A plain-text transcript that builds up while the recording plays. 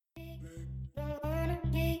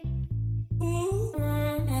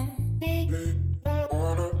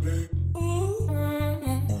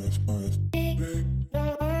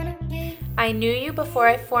I knew you before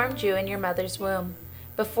I formed you in your mother's womb.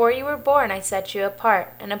 Before you were born, I set you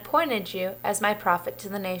apart and appointed you as my prophet to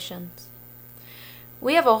the nations.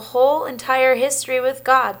 We have a whole entire history with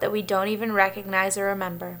God that we don't even recognize or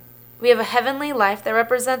remember. We have a heavenly life that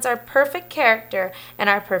represents our perfect character and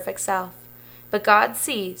our perfect self. But God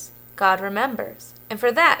sees, God remembers, and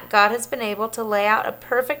for that, God has been able to lay out a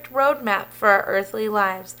perfect roadmap for our earthly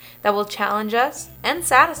lives that will challenge us and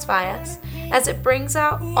satisfy us as it brings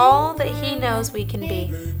out all that He knows we can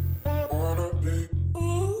be.